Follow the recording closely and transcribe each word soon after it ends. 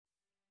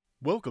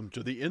Welcome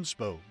to the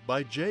Inspo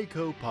by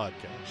Jayco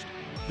podcast.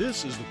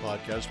 This is the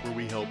podcast where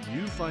we help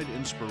you find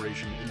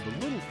inspiration in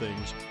the little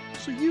things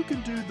so you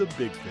can do the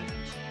big things.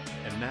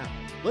 And now,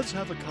 let's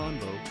have a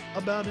convo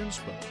about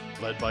Inspo,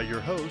 led by your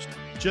host,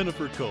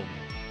 Jennifer Coleman.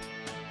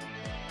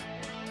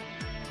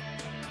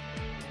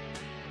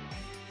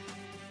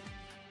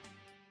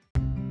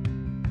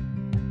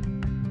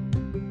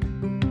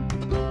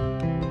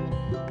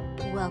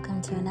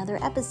 Welcome to another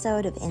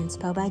episode of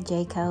Inspo by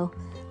Jayco.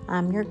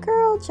 I'm your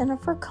girl,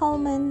 Jennifer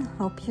Coleman.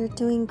 Hope you're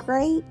doing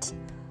great.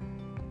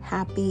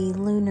 Happy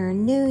Lunar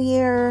New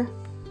Year.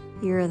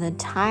 Year of the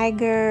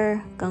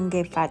Tiger.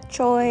 Gongge Fat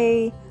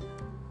Choi.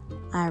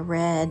 I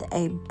read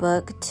a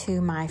book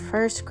to my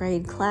first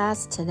grade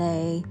class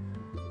today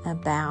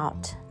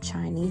about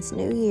Chinese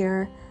New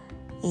Year,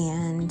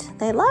 and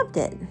they loved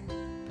it.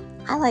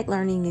 I like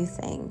learning new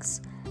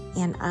things,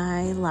 and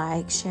I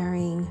like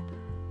sharing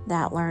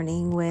that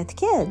learning with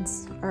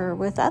kids or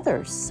with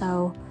others.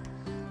 So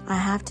I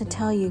have to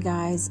tell you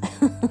guys,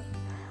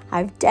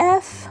 I've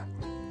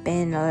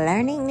been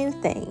learning new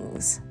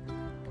things.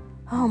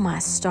 Oh my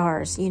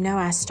stars. You know,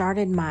 I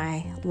started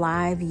my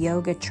live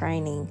yoga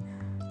training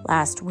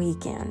last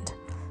weekend.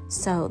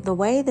 So the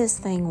way this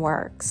thing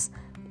works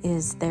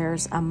is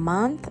there's a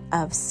month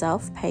of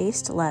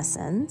self-paced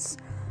lessons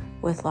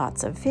with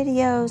lots of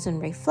videos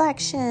and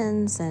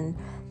reflections and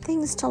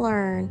things to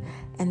learn.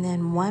 And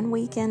then one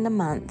weekend a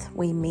month,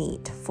 we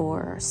meet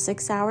for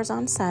 6 hours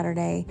on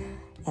Saturday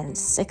and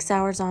 6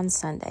 hours on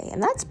Sunday.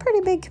 And that's a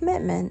pretty big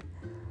commitment,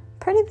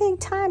 pretty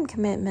big time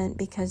commitment,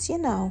 because, you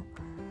know,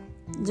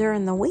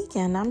 during the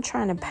weekend, I'm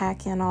trying to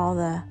pack in all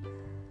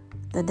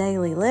the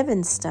daily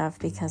living stuff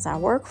because I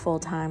work full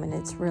time and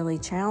it's really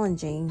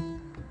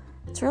challenging.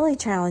 It's really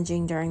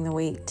challenging during the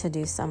week to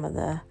do some of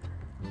the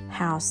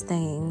house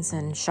things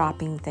and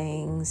shopping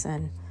things.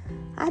 And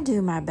I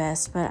do my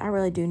best, but I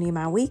really do need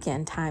my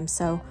weekend time.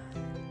 So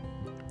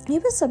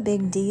it was a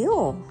big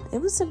deal. It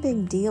was a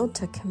big deal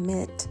to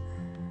commit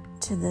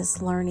to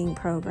this learning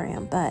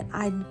program, but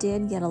I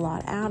did get a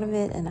lot out of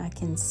it, and I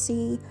can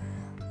see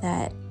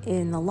that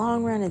in the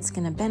long run it's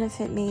going to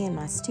benefit me and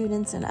my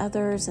students and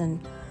others.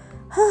 And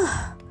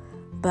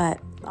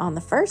but on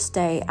the first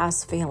day I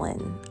was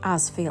feeling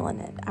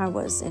it. I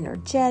was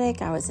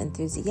energetic, I was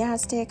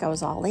enthusiastic, I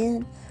was all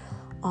in.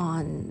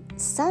 On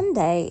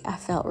Sunday I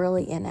felt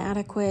really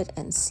inadequate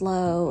and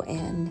slow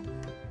and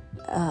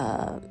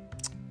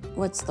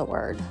what's the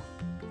word?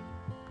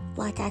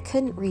 Like I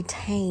couldn't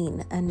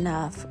retain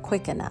enough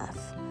quick enough.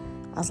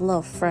 I was a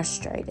little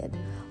frustrated.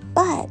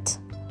 But,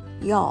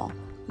 y'all,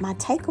 my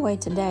takeaway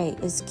today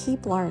is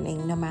keep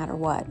learning no matter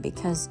what,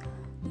 because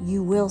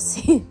you will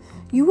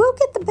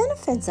get the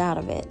benefits out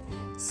of it.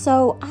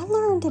 So I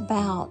learned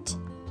about,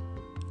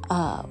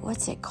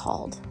 what's it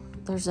called?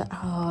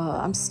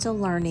 I'm still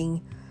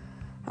learning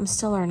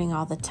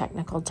all the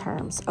technical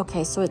terms.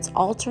 Okay, so it's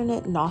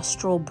alternate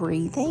nostril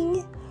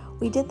breathing.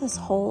 We did this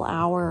whole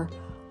hour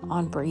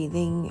on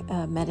breathing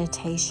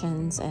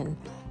meditations and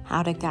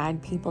how to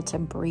guide people to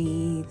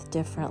breathe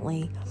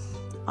differently.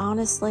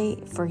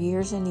 Honestly, for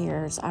years and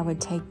years, I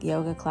would take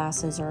yoga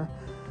classes or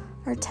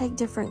take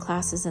different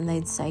classes, and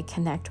they'd say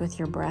connect with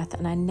your breath,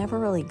 and I never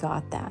really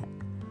got that.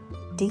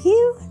 Do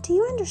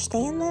you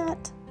understand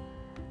that?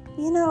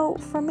 You know,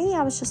 for me,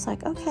 I was just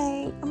like,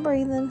 okay, I'm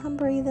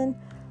breathing,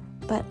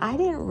 but I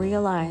didn't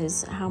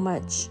realize how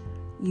much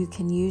you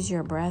can use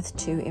your breath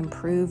to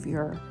improve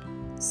your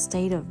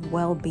state of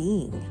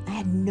well-being. I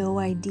had no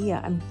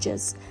idea. I'm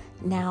just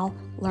now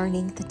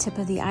learning the tip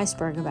of the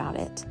iceberg about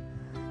it.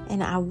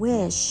 And I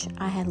wish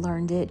I had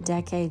learned it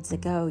decades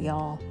ago,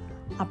 y'all.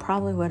 I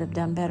probably would have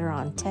done better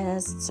on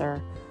tests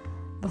or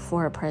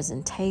before a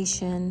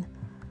presentation,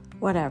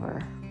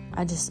 whatever.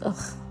 I just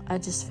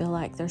feel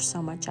like there's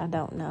so much I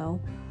don't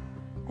know.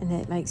 And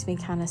it makes me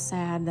kind of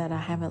sad that I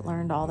haven't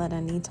learned all that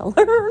I need to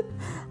learn.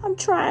 I'm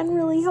trying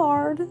really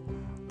hard.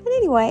 But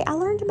anyway, I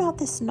learned about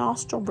this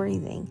nostril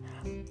breathing.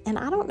 And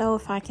I don't know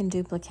if I can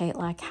duplicate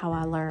like how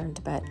I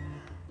learned, but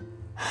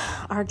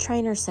our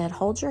trainer said,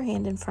 hold your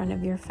hand in front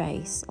of your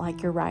face,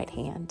 like your right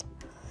hand.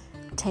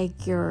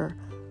 Take your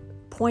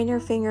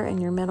pointer finger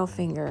and your middle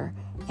finger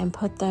and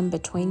put them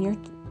between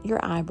your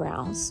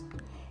eyebrows.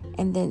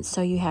 And then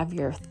so you have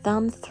your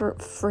thumb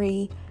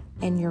free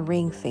and your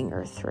ring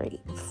finger free.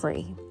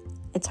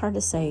 It's hard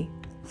to say.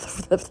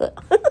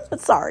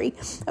 Sorry.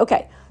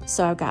 Okay,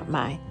 so I've got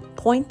my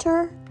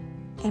pointer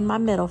and my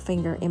middle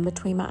finger in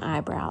between my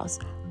eyebrows.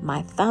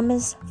 My thumb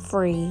is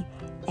free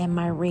and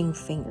my ring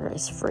finger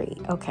is free.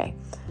 Okay,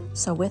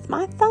 so with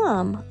my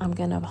thumb, I'm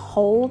going to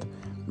hold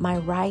my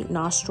right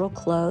nostril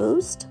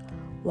closed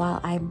while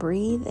I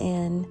breathe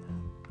in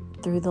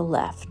through the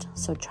left.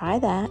 So try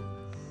that.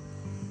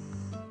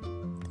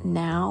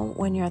 Now,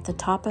 when you're at the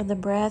top of the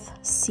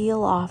breath,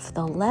 seal off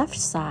the left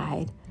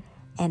side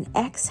and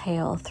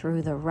exhale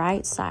through the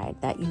right side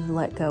that you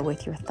let go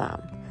with your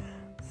thumb.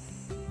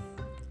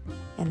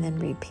 And then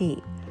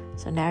repeat.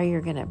 So now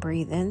you're going to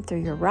breathe in through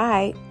your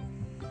right,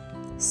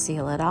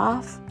 seal it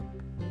off,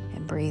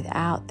 and breathe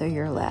out through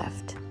your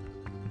left.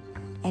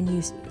 And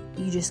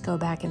you just go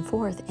back and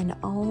forth. And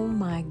oh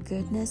my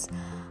goodness,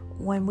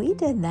 when we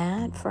did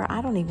that for,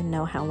 I don't even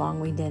know how long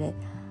we did it,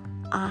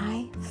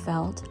 I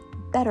felt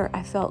better.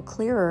 I felt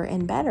clearer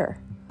and better.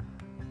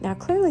 Now,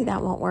 clearly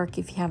that won't work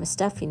if you have a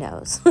stuffy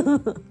nose,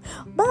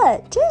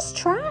 but just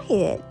try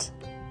it.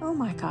 Oh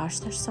my gosh,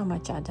 there's so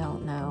much I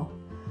don't know.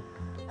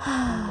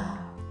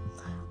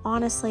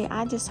 Honestly,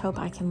 I just hope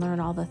I can learn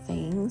all the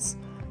things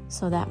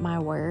so that my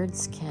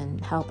words can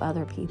help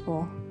other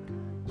people.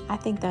 I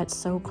think that's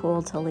so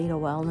cool to lead a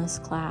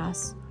wellness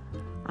class.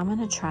 I'm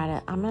gonna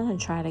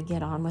try to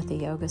get on with the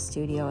yoga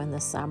studio in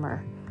the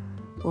summer.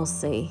 We'll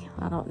see.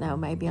 I don't know.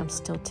 Maybe I'm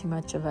still too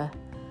much of a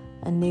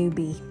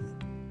newbie.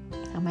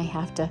 I may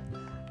have to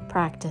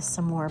practice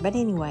some more. But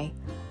anyway,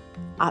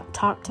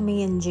 talk to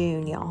me in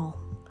June, y'all.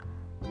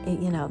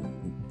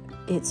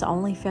 It's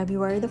only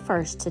February the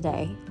 1st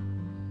today.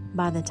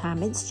 By the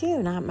time it's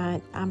June,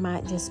 I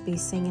might just be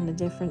singing a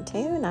different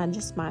tune. I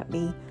just might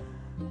be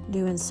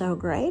doing so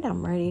great.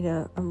 I'm ready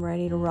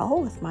to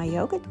roll with my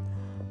yoga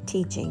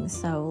teaching.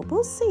 So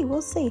we'll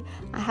see.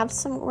 I have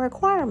some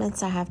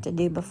requirements I have to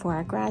do before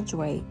I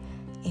graduate,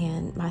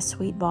 and my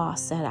sweet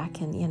boss said I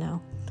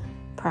can,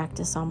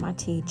 practice on my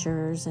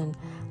teachers. And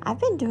I've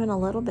been doing a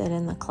little bit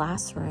in the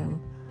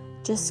classroom,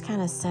 just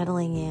kind of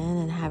settling in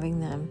and having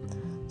them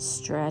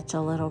stretch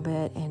a little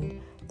bit.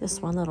 And this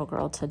one little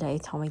girl today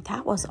told me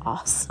that was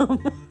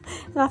awesome.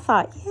 And I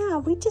thought, yeah,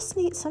 we just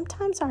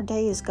sometimes our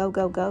day is go,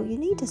 go, go. You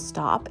need to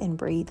stop and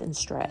breathe and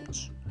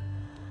stretch.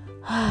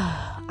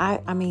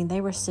 I mean,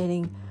 they were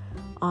sitting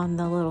on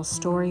the little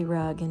story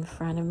rug in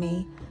front of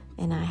me,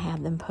 and I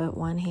had them put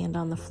one hand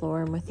on the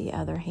floor and with the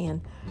other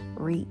hand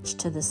reach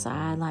to the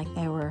side like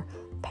they were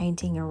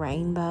painting a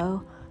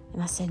rainbow.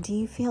 And I said, do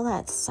you feel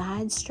that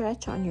side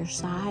stretch on your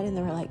side? And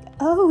they were like,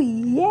 oh,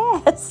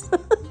 yes.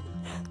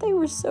 They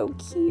were so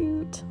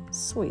cute.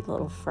 Sweet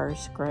little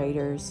first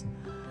graders.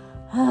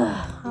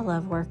 I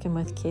love working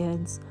with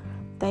kids.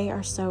 They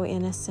are so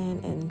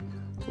innocent and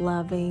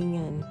loving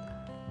and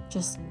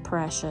just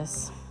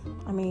precious.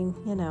 I mean,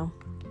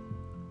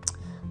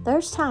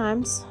 there's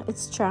times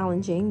it's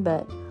challenging,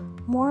 but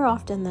more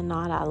often than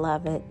not, I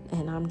love it.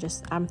 And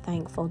I'm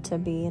thankful to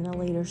be in a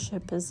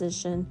leadership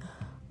position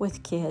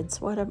with kids.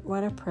 What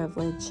a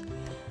privilege.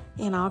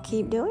 And I'll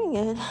keep doing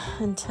it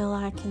until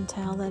I can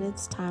tell that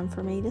it's time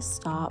for me to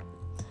stop.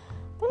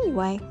 But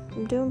anyway,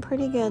 I'm doing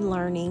pretty good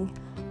learning.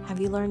 Have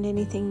you learned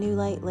anything new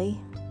lately?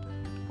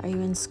 Are you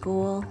in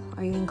school?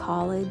 Are you in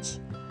college?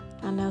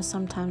 I know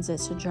sometimes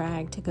it's a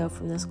drag to go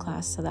from this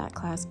class to that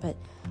class, but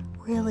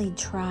really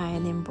try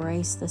and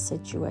embrace the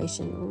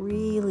situation.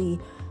 Really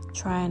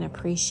try and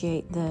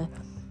appreciate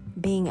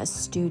being a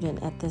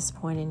student at this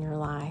point in your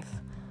life.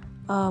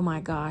 Oh my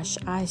gosh,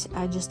 I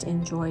just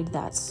enjoyed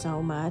that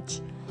so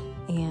much.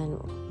 And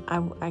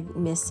I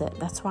miss it.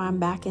 That's why I'm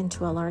back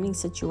into a learning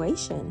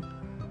situation,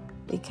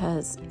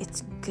 because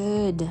it's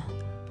good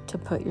to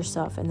put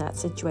yourself in that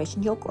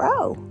situation. You'll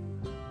grow,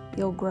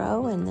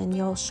 and then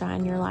you'll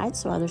shine your light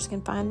so others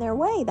can find their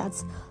way.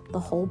 That's the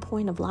whole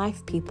point of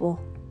life,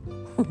 people.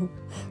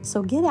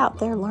 So get out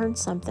there, learn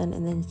something,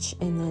 and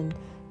then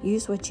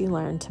use what you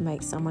learn to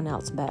make someone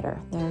else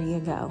better. There you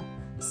go.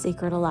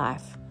 Secret of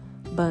life.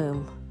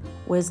 Boom.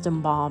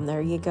 Wisdom bomb.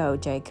 There you go,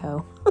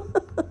 Jayco.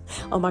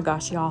 Oh my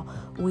gosh, y'all,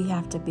 we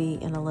have to be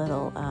in a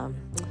little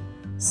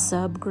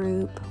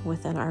subgroup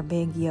within our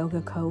big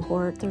yoga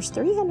cohort. There's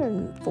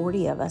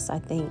 340 of us, I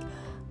think,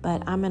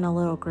 but I'm in a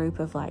little group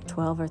of like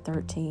 12 or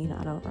 13.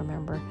 I don't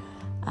remember.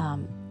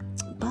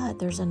 But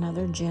there's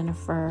another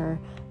Jennifer,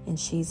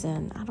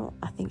 and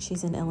I think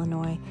she's in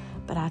Illinois,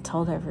 but I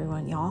told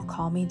everyone, y'all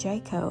call me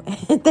Jayco,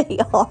 and they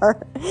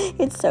are.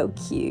 It's so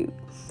cute.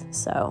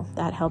 So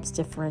that helps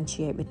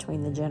differentiate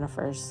between the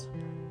Jennifers,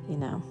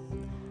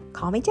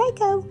 Call me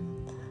Jayco.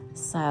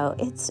 So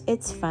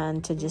it's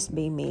fun to just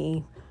be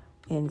me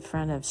in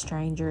front of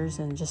strangers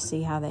and just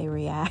see how they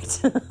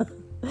react.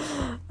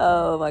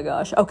 Oh my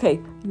gosh. Okay,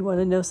 you want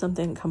to know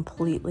something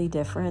completely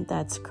different?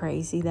 That's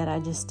crazy that I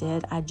just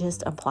did. I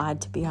just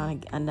applied to be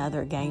on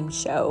another game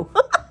show.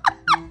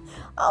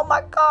 Oh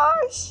my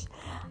gosh.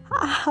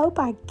 I hope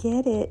I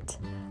get it.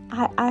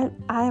 I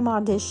am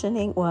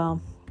auditioning.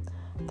 Well,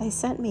 they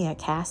sent me a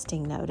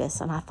casting notice,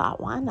 and I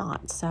thought, why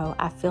not? So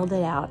I filled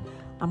it out.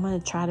 I'm going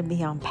to try to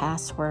be on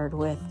Password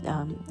with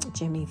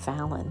Jimmy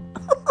Fallon.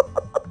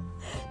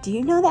 Do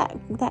you know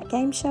that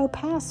game show,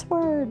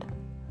 Password?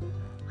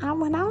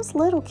 When I was a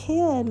little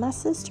kid, my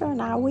sister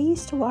and I, we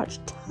used to watch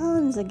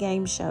tons of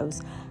game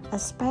shows,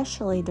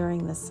 especially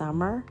during the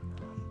summer,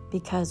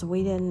 because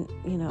we didn't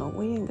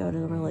go to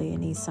really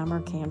any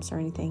summer camps or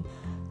anything.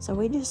 So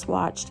we just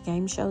watched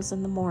game shows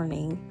in the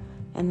morning,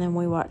 and then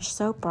we watched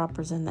soap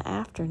operas in the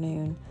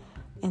afternoon,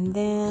 and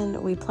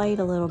then we played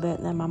a little bit,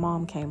 and then my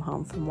mom came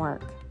home from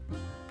work.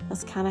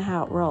 That's kind of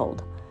how it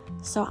rolled.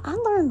 So I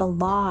learned a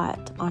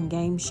lot on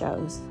game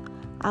shows.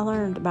 I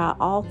learned about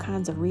all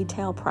kinds of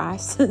retail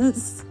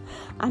prices.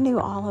 I knew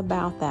all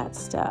about that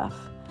stuff.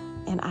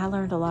 And I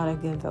learned a lot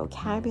of good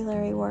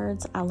vocabulary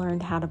words. I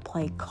learned how to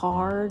play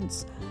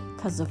cards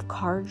because of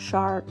Card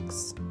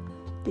Sharks.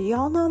 Do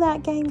y'all know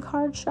that game,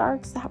 Card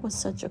Sharks? That was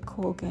such a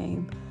cool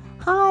game.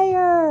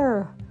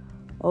 Higher.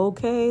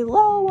 Okay,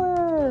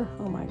 lower.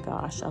 Oh my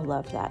gosh, I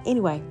love that.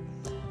 Anyway,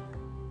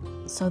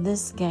 so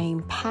this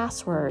game,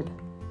 Password,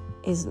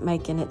 is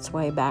making its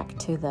way back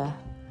to the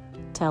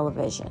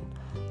television.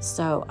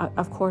 So,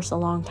 of course, a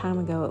long time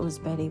ago, it was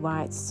Betty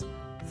White's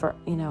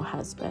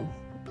husband,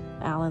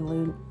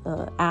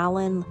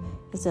 Alan,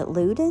 is it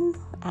Luden?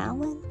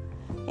 Alan?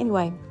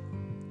 Anyway,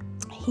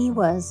 he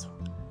was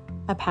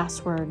a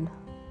Password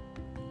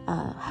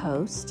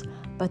host,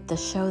 but the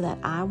show that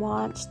I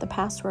watched, the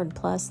Password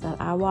Plus that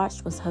I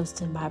watched, was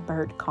hosted by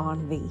Bert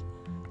Convy.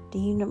 Do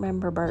you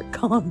remember Bert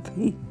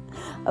Convy?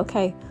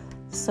 Okay,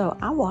 so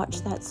I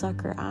watched that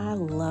sucker. I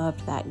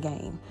loved that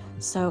game.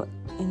 So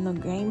in the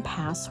game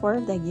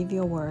Password, they give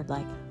you a word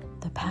like,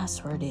 the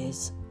password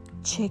is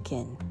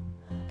chicken.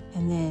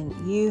 And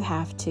then you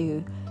have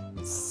to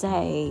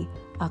say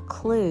a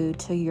clue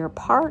to your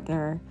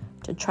partner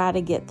to try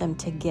to get them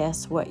to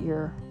guess what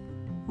your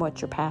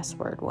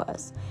password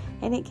was.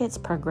 And it gets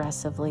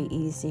progressively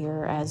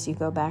easier as you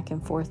go back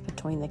and forth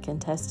between the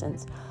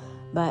contestants.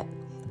 But,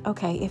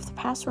 okay, if the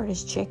password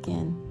is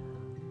chicken,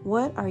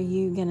 what are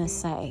you going to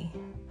say?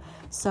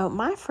 So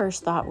my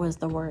first thought was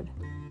the word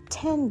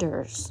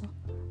tenders,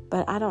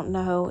 but I don't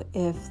know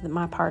if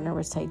my partner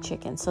would say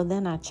chicken. So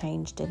then I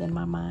changed it in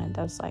my mind.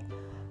 I was like,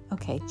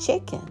 okay,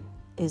 chicken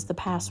is the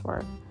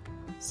password.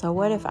 So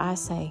what if I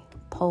say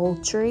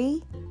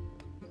poultry?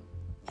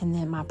 And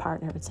then my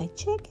partner would say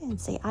chicken.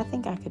 See, I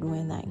think I could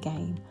win that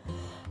game.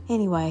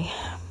 Anyway,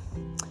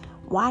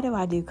 why do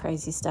I do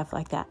crazy stuff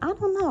like that? I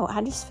don't know.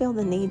 I just feel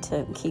the need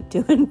to keep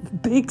doing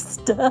big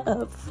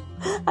stuff.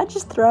 I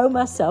just throw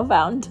myself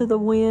out into the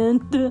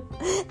wind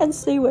and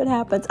see what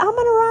happens. I'm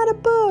going to write a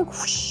book.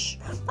 Whoosh.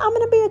 I'm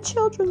going to be a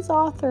children's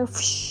author.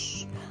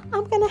 Whoosh.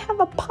 I'm going to have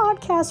a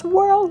podcast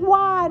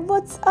worldwide.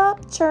 What's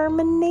up,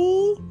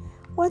 Germany?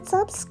 What's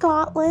up,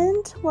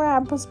 Scotland, where I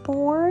was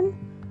born?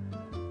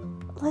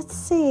 Let's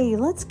see.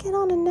 Let's get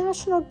on a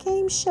national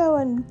game show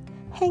and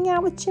hang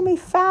out with Jimmy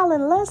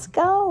Fallon. Let's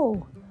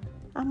go.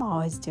 I'm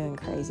always doing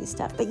crazy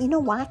stuff. But you know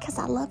why? Because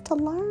I love to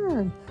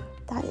learn.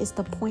 That is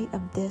the point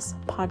of this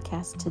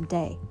podcast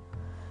today.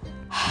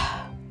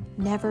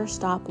 Never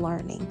stop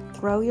learning.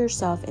 Throw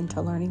yourself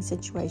into learning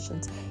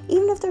situations,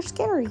 even if they're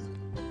scary,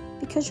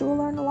 because you will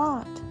learn a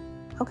lot.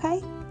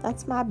 Okay?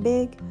 That's my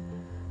big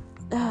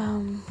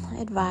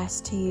advice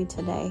to you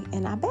today.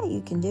 And I bet you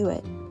can do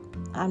it.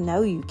 I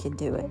know you can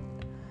do it.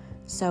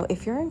 So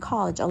if you're in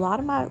college, a lot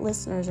of my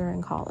listeners are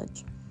in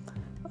college.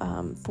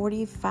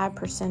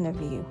 45% of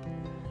you,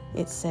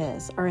 it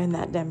says, are in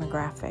that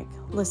demographic.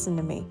 Listen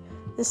to me.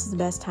 This is the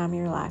best time of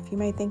your life. You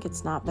may think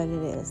it's not, but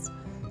it is.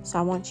 So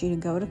I want you to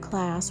go to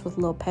class with a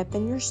little pep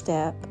in your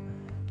step,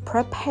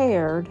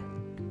 prepared.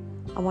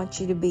 I want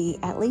you to be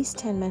at least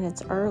 10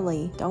 minutes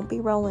early. Don't be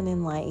rolling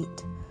in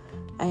late.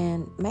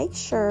 And make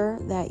sure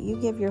that you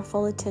give your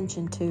full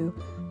attention to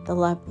the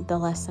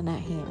lesson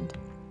at hand.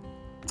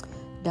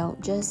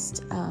 Don't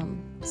just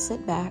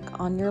sit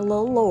back on your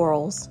little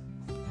laurels.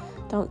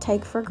 Don't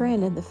take for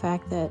granted the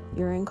fact that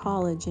you're in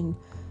college and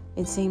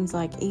it seems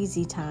like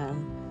easy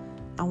time.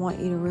 I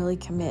want you to really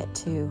commit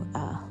to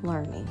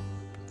learning,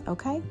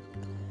 okay?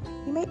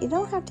 You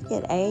don't have to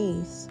get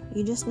A's.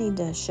 You just need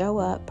to show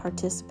up,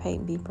 participate,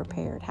 and be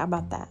prepared. How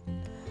about that?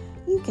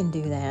 You can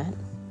do that.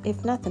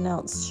 If nothing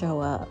else, show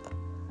up.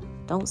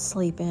 Don't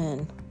sleep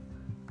in.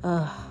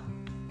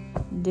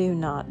 Do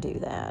not do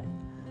that.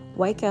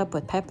 Wake up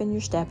with pep in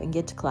your step and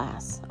get to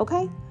class,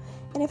 okay?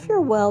 And if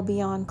you're well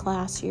beyond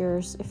class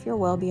years, if you're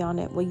well beyond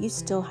it, well, you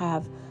still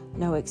have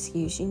no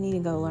excuse. You need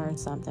to go learn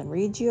something.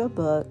 Read you a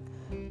book,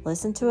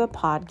 listen to a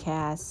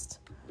podcast,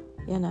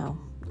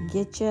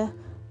 get you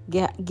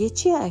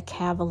a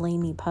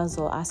Cavallini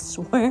puzzle. I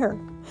swear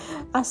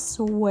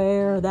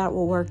that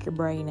will work your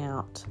brain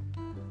out.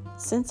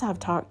 Since I've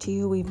talked to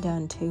you, we've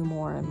done 2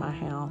 more in my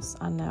house.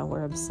 I know,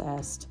 we're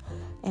obsessed.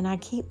 And I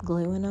keep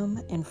gluing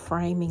them and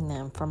framing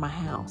them for my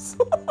house.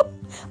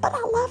 But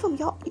I love them,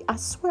 y'all. I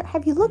swear.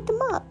 Have you looked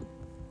them up?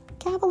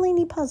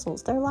 Cavallini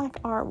puzzles. They're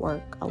like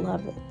artwork. I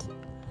love it.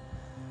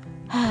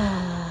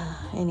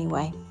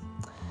 Anyway,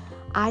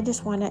 I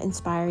just want to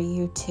inspire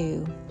you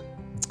to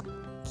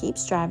keep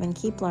striving,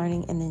 keep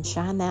learning, and then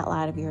shine that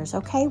light of yours.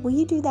 Okay? Will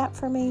you do that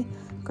for me?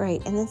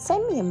 Great. And then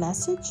send me a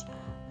message.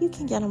 You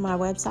can get on my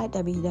website,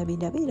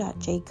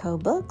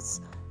 www.jcobooks.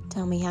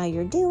 Tell me how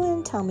you're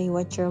doing. Tell me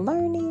what you're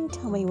learning.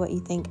 Tell me what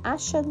you think I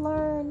should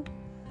learn.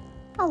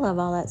 I love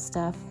all that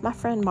stuff. My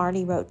friend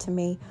Marty wrote to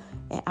me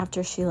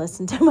after she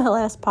listened to my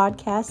last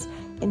podcast,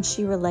 and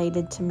she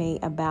related to me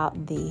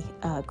about the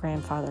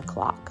grandfather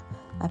clock.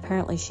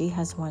 Apparently she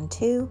has one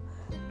too,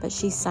 but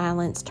she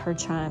silenced her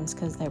chimes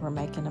because they were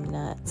making them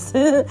nuts.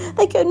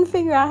 They couldn't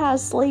figure out how to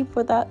sleep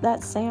without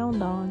that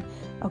sound on.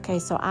 Okay,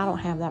 so I don't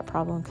have that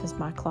problem because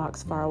my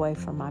clock's far away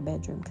from my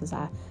bedroom because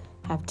I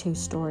have 2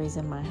 stories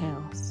in my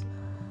house.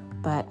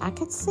 But I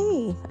could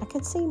see,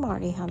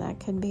 Marty, how that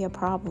could be a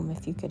problem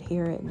if you could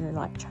hear it and you're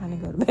like trying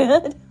to go to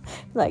bed.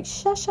 Like,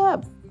 shush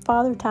up,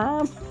 Father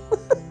Time.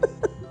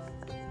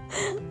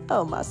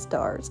 Oh, my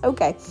stars.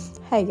 Okay.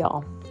 Hey,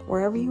 y'all,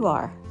 wherever you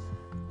are,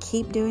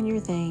 keep doing your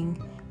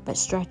thing, but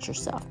stretch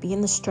yourself. Be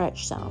in the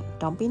stretch zone.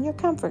 Don't be in your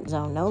comfort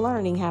zone. No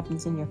learning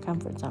happens in your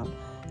comfort zone.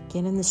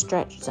 Get in the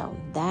stretch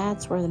zone.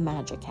 That's where the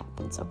magic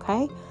happens,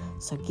 okay?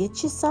 So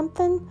get you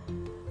something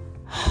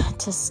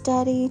to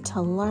study,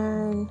 to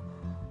learn,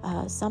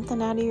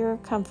 something out of your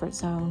comfort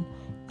zone,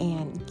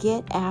 and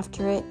get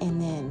after it,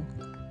 and then,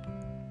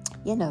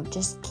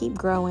 just keep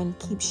growing,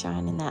 keep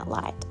shining that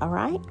light, all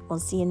right? We'll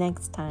see you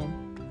next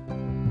time.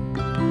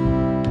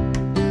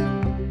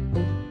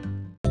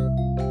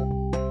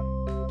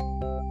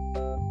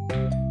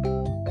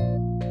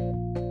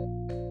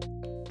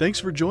 Thanks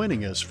for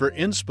joining us for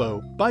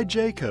Inspo by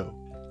Jayco.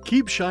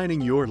 Keep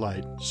shining your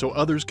light so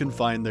others can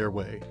find their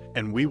way,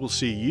 and we will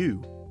see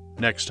you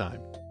next time.